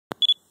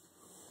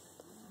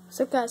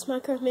So guys,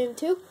 Minecraft Maven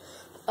 2.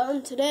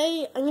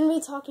 Today I'm going to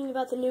be talking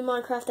about the new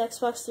Minecraft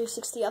Xbox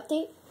 360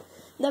 update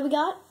that we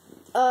got.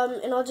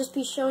 And I'll just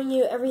be showing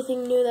you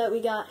everything new that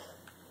we got.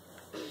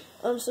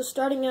 So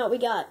starting out we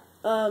got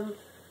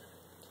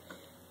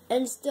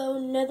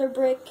endstone, nether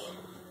brick,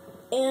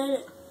 and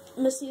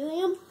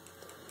mycelium.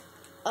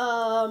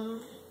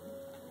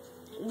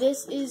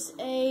 This is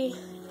a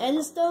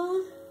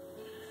endstone.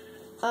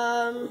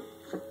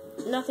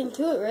 Nothing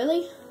to it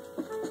really.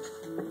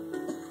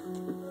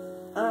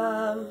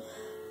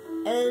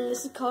 And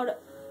this is called,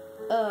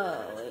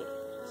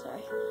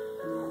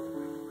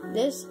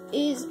 this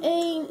is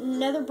a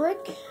nether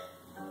brick.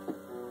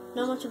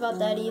 Not much about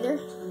that either.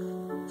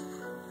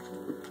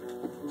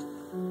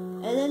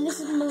 And then this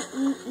is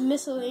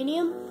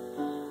miscellaneum.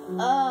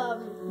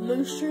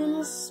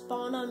 Mushrooms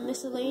spawn on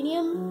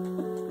miscellaneum.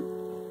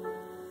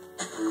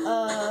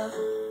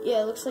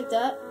 Yeah, it looks like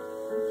that.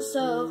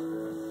 So,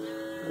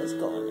 let's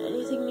go on.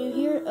 Anything new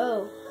here?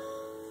 Oh.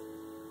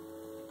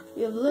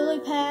 We have lily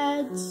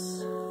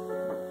pads.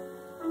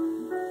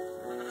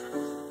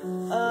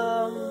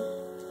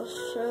 I'll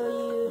show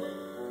you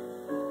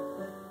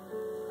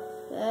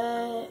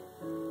that.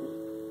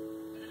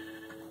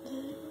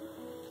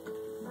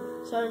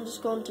 Sorry, I'm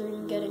just going through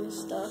and getting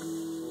stuff.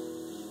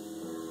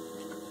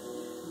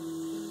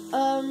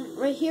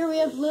 Right here we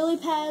have lily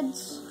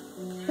pads.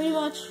 Pretty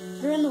much,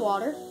 they're in the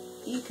water.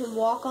 You can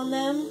walk on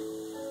them.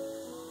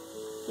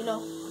 You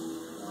know,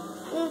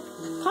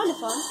 kind of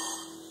fun.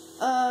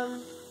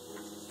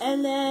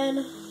 And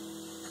then,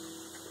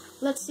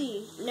 let's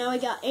see, now I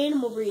got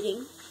animal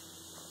breeding,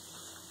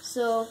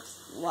 so,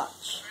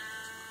 watch.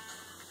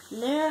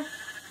 When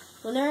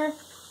there,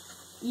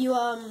 you,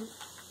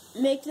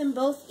 make them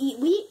both eat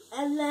wheat,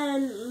 and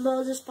then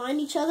they'll just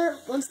find each other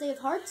once they have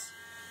hearts.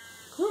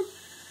 Cool.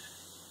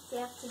 They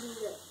have to be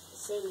the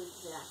same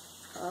exact.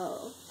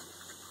 Oh.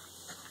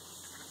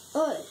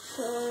 Alright,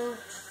 so,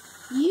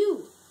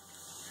 you.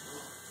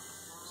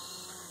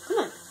 Come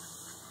on.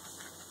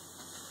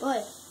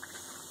 Boy.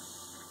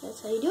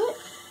 That's how you do it.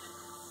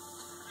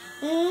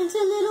 And it's a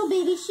little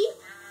baby sheep.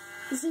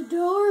 It's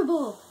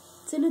adorable.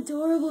 It's an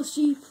adorable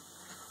sheep.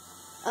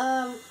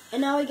 And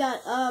now we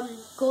got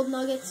gold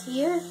nuggets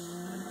here.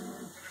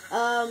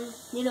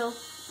 You know,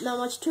 not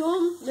much to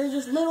them. They're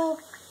just little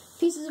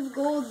pieces of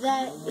gold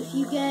that if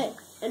you get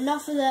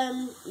enough of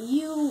them,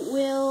 you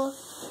will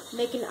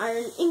make an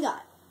iron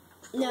ingot.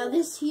 Now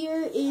this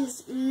here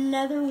is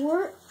nether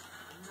wart.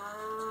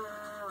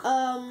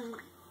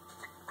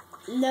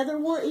 Nether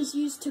wart is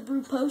used to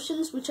brew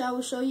potions, which I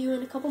will show you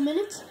in a couple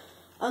minutes.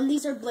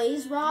 These are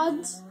blaze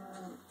rods.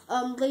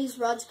 Blaze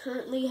rods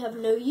currently have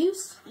no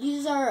use.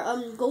 These are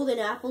golden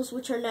apples,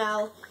 which are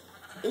now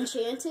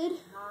enchanted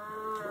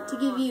to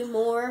give you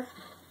more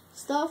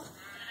stuff,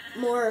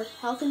 more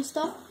health and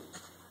stuff.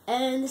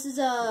 And this is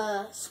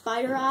a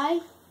spider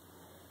eye.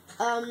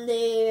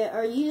 They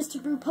are used to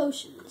brew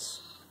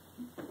potions.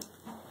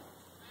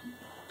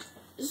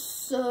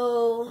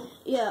 So,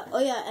 yeah, oh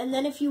yeah, and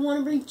then if you want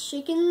to breed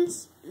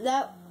chickens,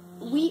 that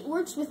wheat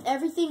works with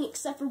everything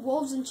except for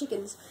wolves and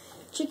chickens.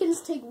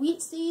 Chickens take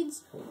wheat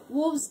seeds,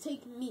 wolves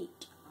take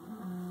meat.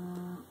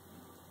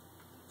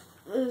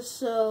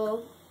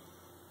 So,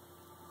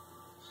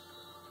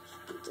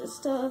 get this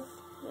stuff,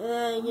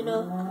 and you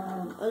know,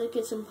 I'll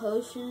get some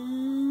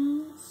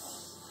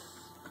potions.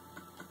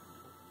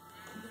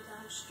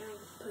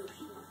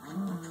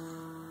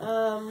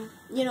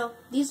 You know,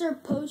 these are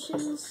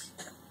potions.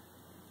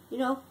 You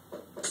know,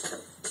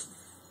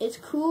 it's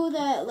cool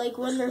that, like,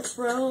 when they're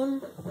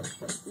thrown,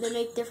 they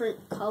make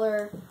different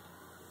color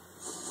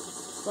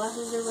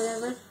splashes or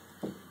whatever.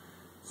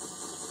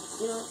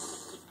 You know,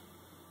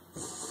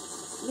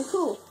 they're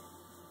cool.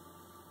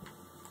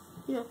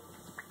 You know.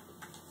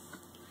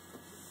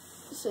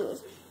 So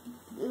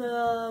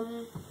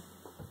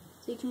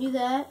you can do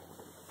that.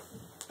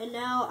 And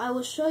now I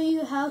will show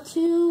you how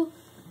to,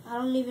 I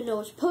don't even know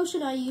which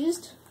potion I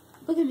used.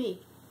 Look at me.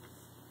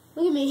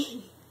 Look at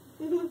me.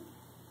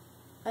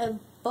 I have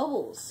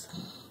bubbles.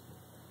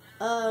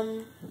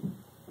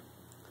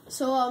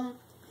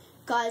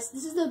 Guys,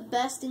 this is the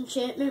best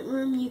enchantment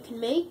room you can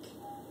make.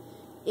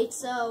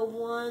 It's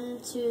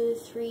 1, 2,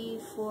 3,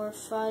 4,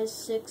 5,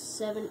 6,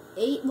 7,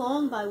 8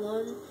 long by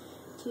 1,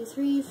 2,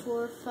 3,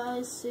 4,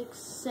 5, 6,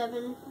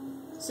 7.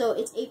 So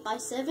it's 8 by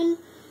 7,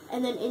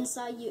 and then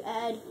inside you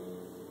add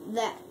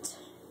that.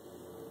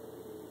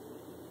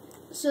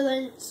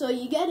 So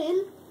you get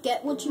in,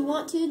 get what you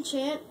want to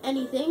enchant,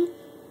 anything.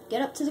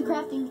 Get up to the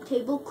crafting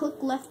table,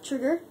 click left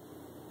trigger,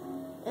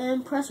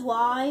 and press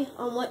Y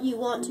on what you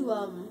want to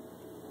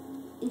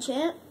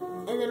enchant,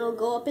 and then it'll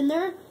go up in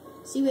there.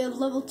 See, we have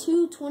level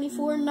 2,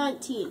 24, and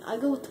 19. I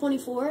go with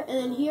 24, and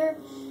then here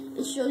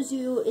it shows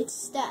you its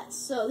stats.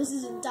 So this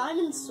is a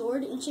diamond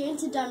sword,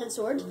 enchanted diamond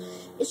sword.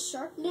 Its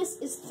sharpness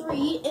is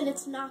 3, and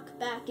its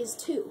knockback is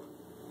 2.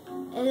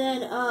 And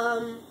then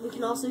we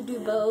can also do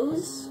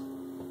bows,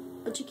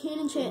 but you can't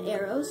enchant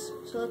arrows.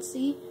 So let's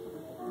see.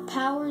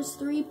 Power is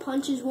 3,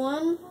 punch is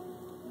 1.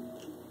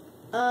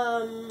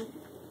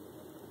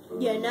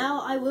 Yeah,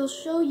 now I will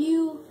show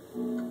you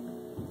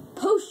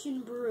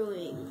potion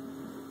brewing.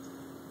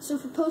 So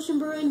for potion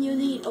brewing, you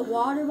need a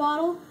water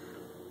bottle,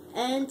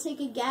 and take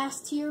a gas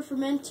tier,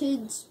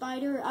 fermented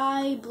spider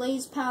eye,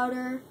 blaze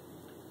powder,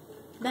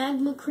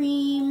 magma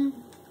cream,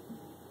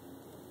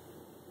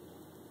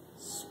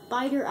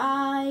 spider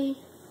eye,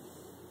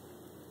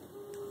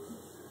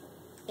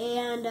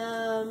 and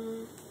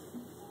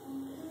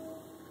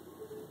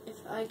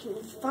if I can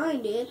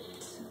find it,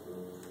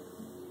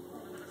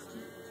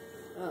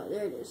 oh,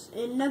 there it is,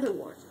 another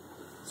one.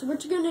 So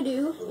what you're gonna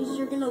do is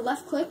you're gonna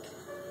left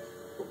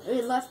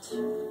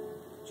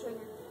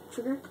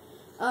trigger,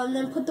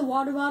 then put the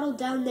water bottle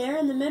down there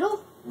in the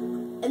middle,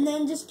 and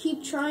then just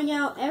keep trying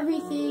out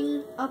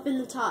everything up in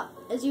the top.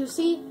 As you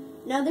see,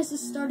 now this has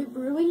started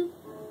brewing.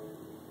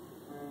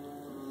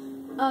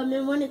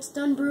 And when it's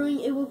done brewing,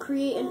 it will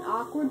create an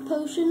awkward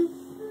potion.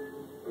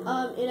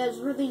 It has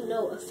really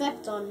no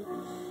effect on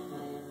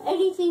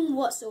anything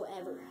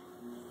whatsoever.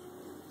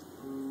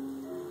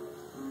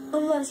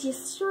 Unless you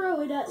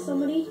throw it at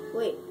somebody.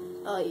 Wait,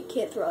 you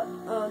can't throw it.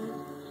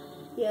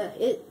 Yeah,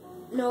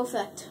 no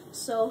effect.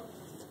 So,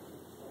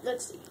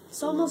 let's see.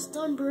 It's almost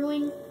done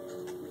brewing.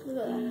 Look at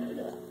that, look at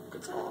that.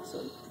 It's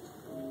awesome.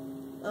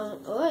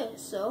 Okay,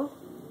 so,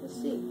 let's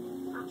see.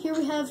 Here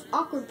we have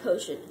awkward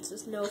potion. It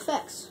says no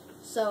effects.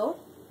 So,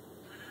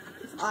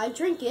 if I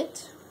drink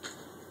it,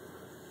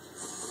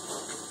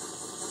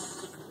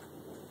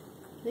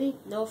 see,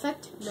 no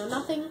effect, no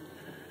nothing.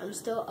 I'm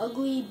still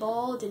ugly,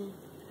 bald, and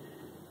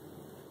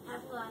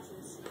have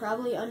glasses.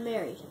 Probably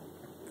unmarried.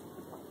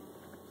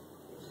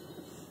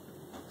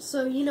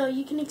 So,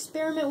 you can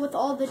experiment with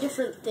all the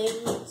different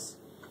things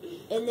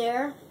in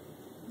there.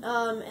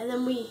 And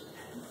then we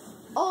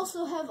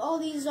also have all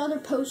these other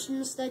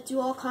potions that do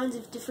all kinds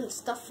of different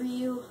stuff for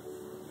you.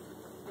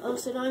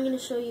 So now I'm going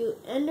to show you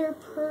Ender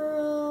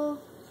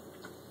Pearl,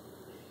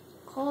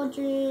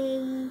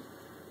 Cauldron.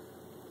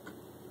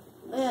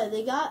 Oh yeah,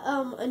 they got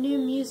a new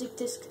music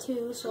disc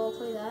too, so I'll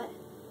play that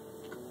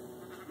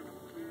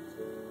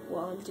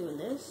while I'm doing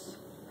this.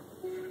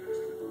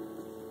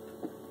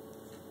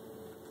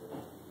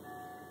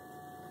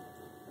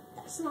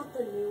 That's not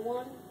the new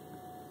one.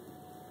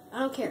 I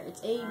don't care,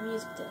 it's a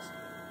music disc.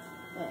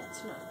 But yeah,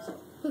 it's not, so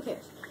who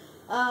cares?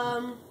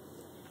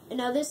 And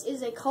now this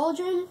is a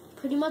cauldron.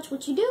 Pretty much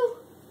what you do.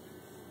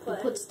 You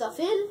put stuff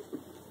in.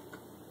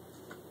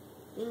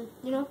 And,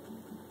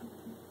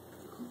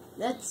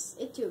 that's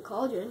it to a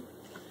cauldron.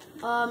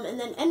 And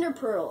then ender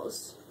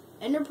pearls.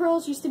 Ender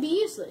pearls used to be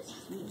useless.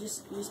 You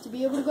just used to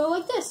be able to go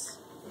like this.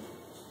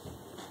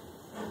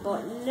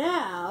 But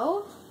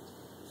now,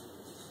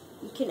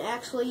 you can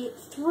actually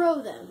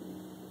throw them.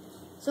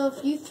 So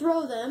if you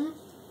throw them,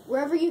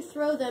 wherever you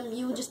throw them,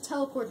 you will just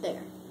teleport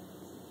there.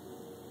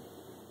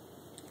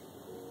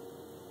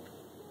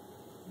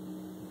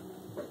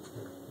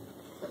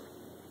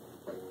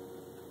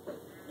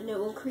 And it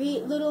will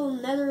create little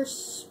nether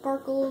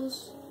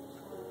sparkles.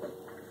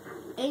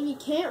 And you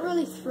can't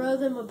really throw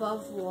them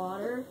above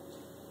water.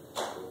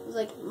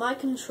 Like, my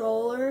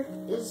controller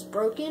is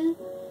broken,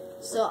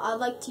 so I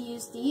like to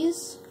use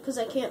these because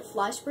I can't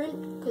fly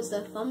sprint because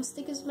the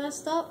thumbstick is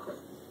messed up.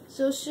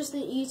 So it's just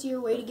an easier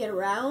way to get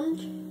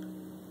around.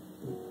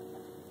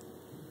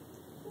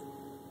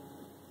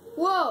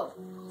 Whoa!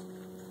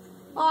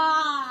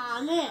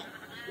 Ah, man!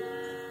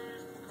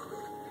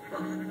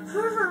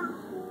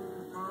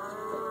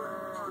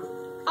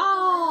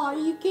 Oh, are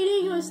you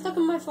kidding? I was stuck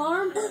in my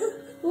farm?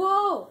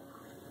 Whoa!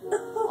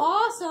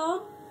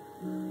 Awesome!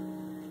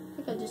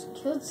 I think I just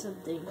killed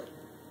something.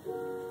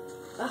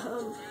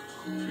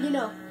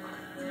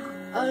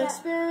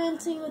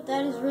 Experimenting with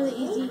that is really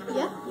easy.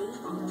 Yeah?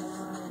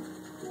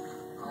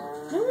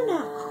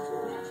 No.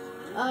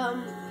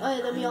 Oh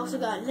yeah, then we also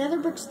got nether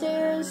brick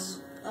stairs.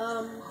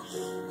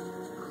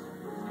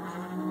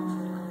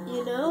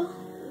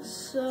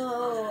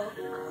 So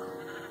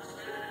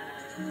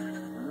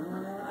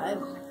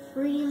I've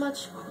pretty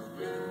much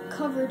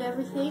covered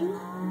everything.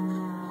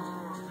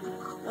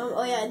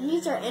 Oh yeah, and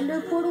these are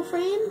ender portal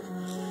frame.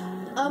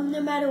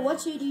 No matter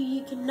what you do,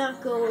 you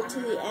cannot go to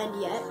the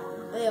end yet.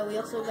 Oh yeah, we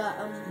also got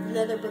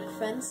nether brick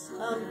fence.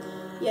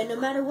 Yeah, no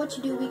matter what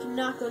you do, we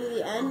cannot go to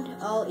the end.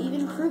 I'll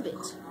even prove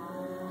it.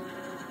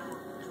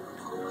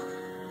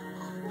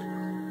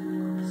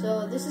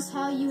 So this is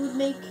how you would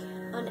make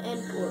an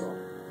end portal.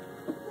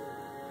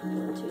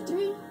 1, 2,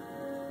 3.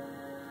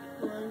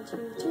 1,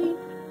 2, 3.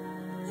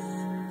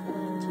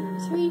 1, 2,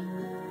 3.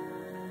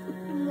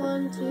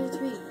 1, 2,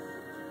 3.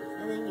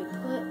 And then you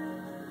put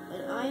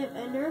an eye of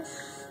ender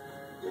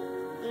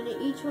into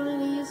each one of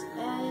these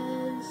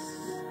as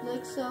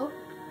like so.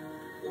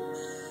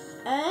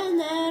 And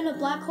then a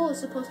black hole is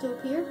supposed to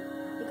appear.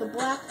 Like a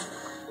black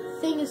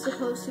thing is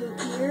supposed to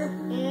appear,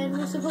 and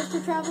we're supposed to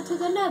travel to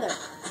the nether.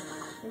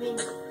 I mean,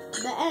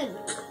 the end.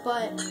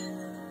 But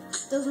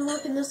it doesn't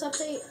work in this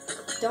update.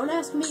 Don't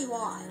ask me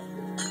why.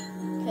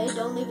 Okay,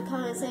 don't leave a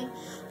comment saying,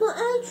 well,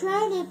 I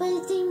tried it, but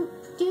it didn't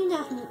do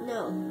nothing.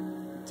 No.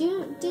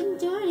 Didn't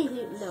do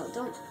anything. No,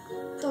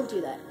 don't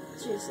do that.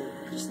 Seriously,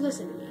 just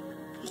listen to me.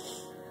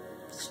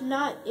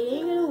 It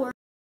ain't gonna work.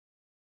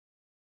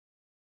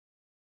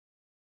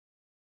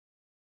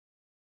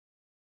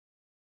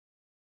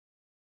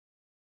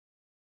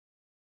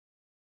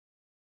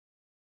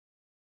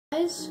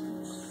 guys,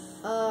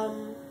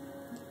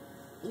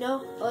 you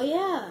know, oh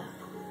yeah,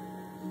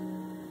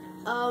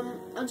 I'll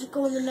just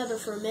go in the nether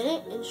for a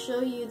minute and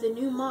show you the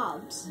new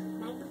mobs.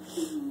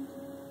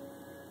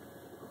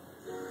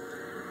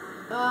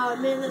 Oh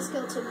man, that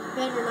skeleton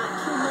better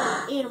not kill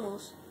my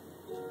animals.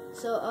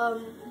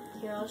 So,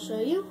 here I'll show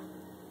you.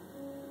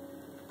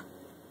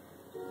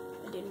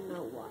 I don't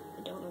know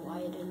why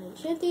I didn't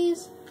enchant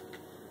these.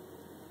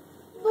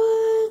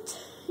 But,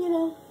 you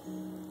know,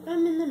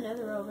 I'm in the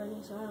nether already,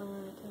 so I don't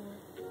really care.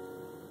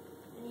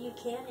 And you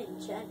can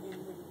enchant in the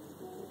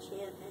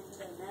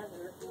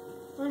nether.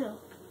 I know.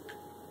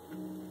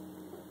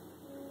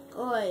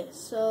 Alright,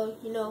 so,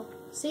 you know,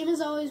 same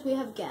as always, we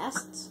have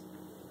guests.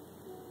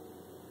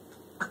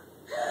 But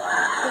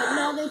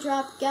now they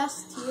drop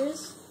guest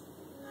tiers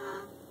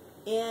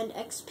and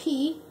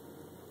XP.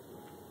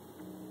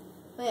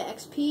 Oh yeah,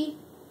 XP.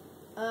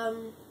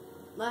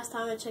 Last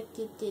time I checked,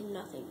 it did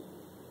nothing.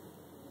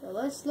 So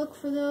let's look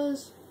for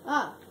those.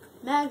 Ah,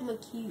 magma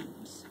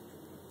cubes.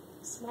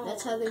 Small.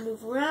 That's how they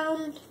move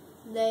around.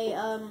 They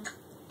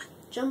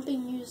jump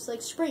and use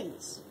like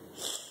springs.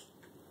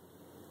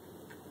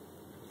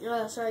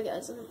 Sorry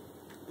guys, I'm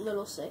a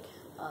little sick.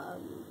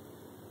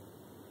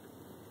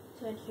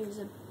 So here's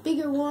a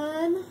bigger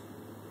one.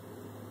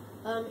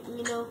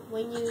 You know,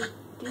 when you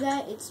do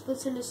that, it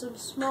splits into some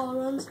smaller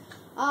ones.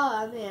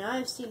 Ah, man,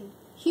 I've seen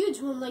a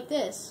huge one like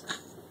this.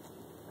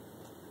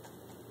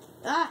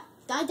 Ah,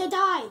 die, die,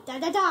 die, die,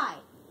 die, die.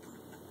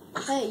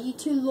 Hey, you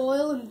too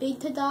loyal and big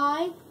to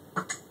die?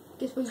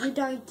 Guess what, you're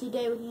dying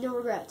today with no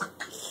regrets.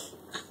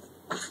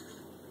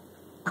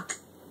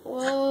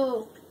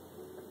 Whoa.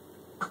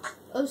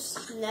 Oh,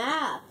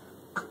 snap.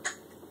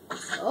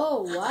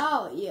 Oh,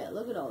 wow. Yeah,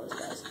 look at all those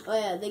guys. Oh,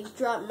 yeah, they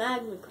drop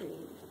magma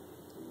cream.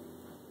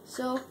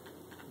 So,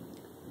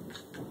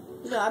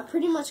 you know, I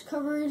pretty much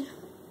covered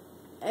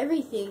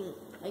everything,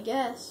 I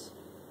guess.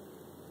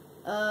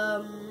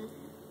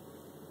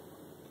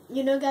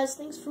 You know, guys,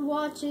 thanks for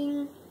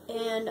watching.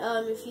 And,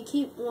 if you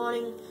keep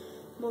wanting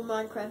more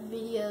Minecraft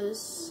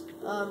videos,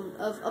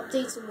 of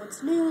updates and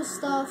what's new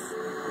stuff,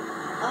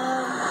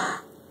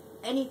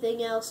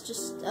 anything else,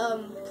 just,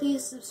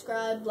 please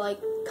subscribe,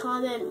 like,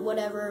 comment,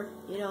 whatever,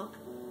 you know.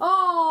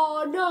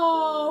 Oh,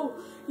 no!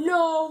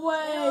 No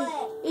way!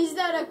 Is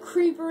that a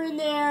creeper in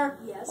there?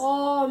 Yes.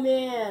 Oh,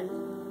 man.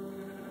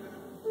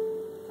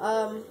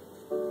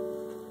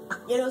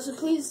 You know, so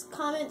please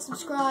comment,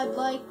 subscribe,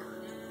 like,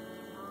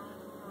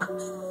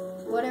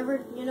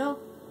 whatever, you know.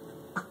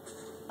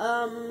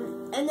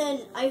 And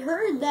then I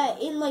heard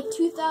that in, like,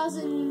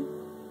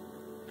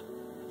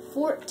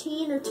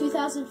 2014 or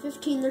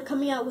 2015, they're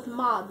coming out with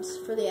mods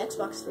for the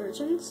Xbox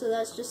version, so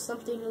that's just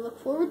something to look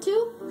forward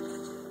to.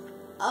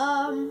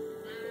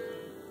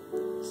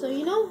 So,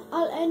 you know,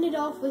 I'll end it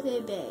off with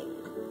a bang.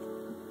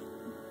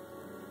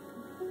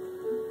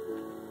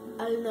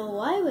 I don't know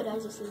why, but I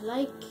just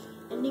like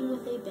ending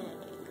with a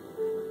bang.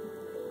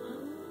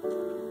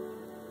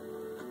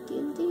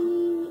 D&D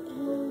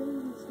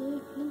and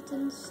the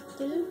Clinton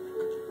still.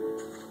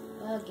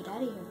 Oh, get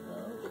out of here, bro.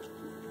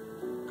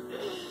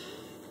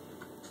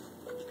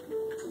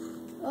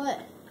 What?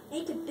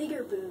 Make a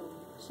bigger boom.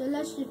 So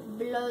let's just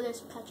blow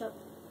this patch up.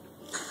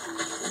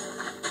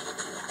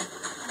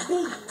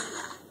 Big.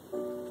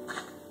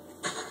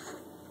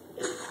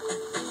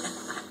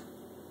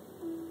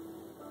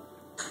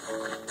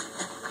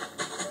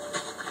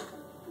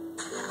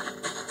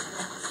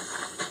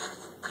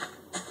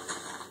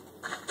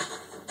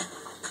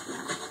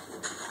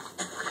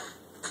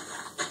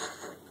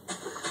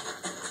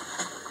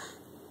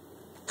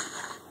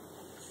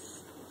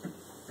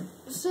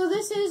 So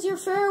this is your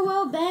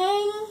farewell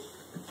bang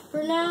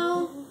for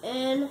now,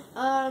 and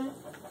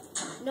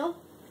no,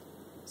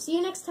 see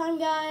you next time,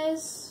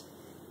 guys.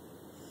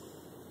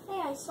 Hey,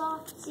 I saw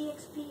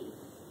CXP.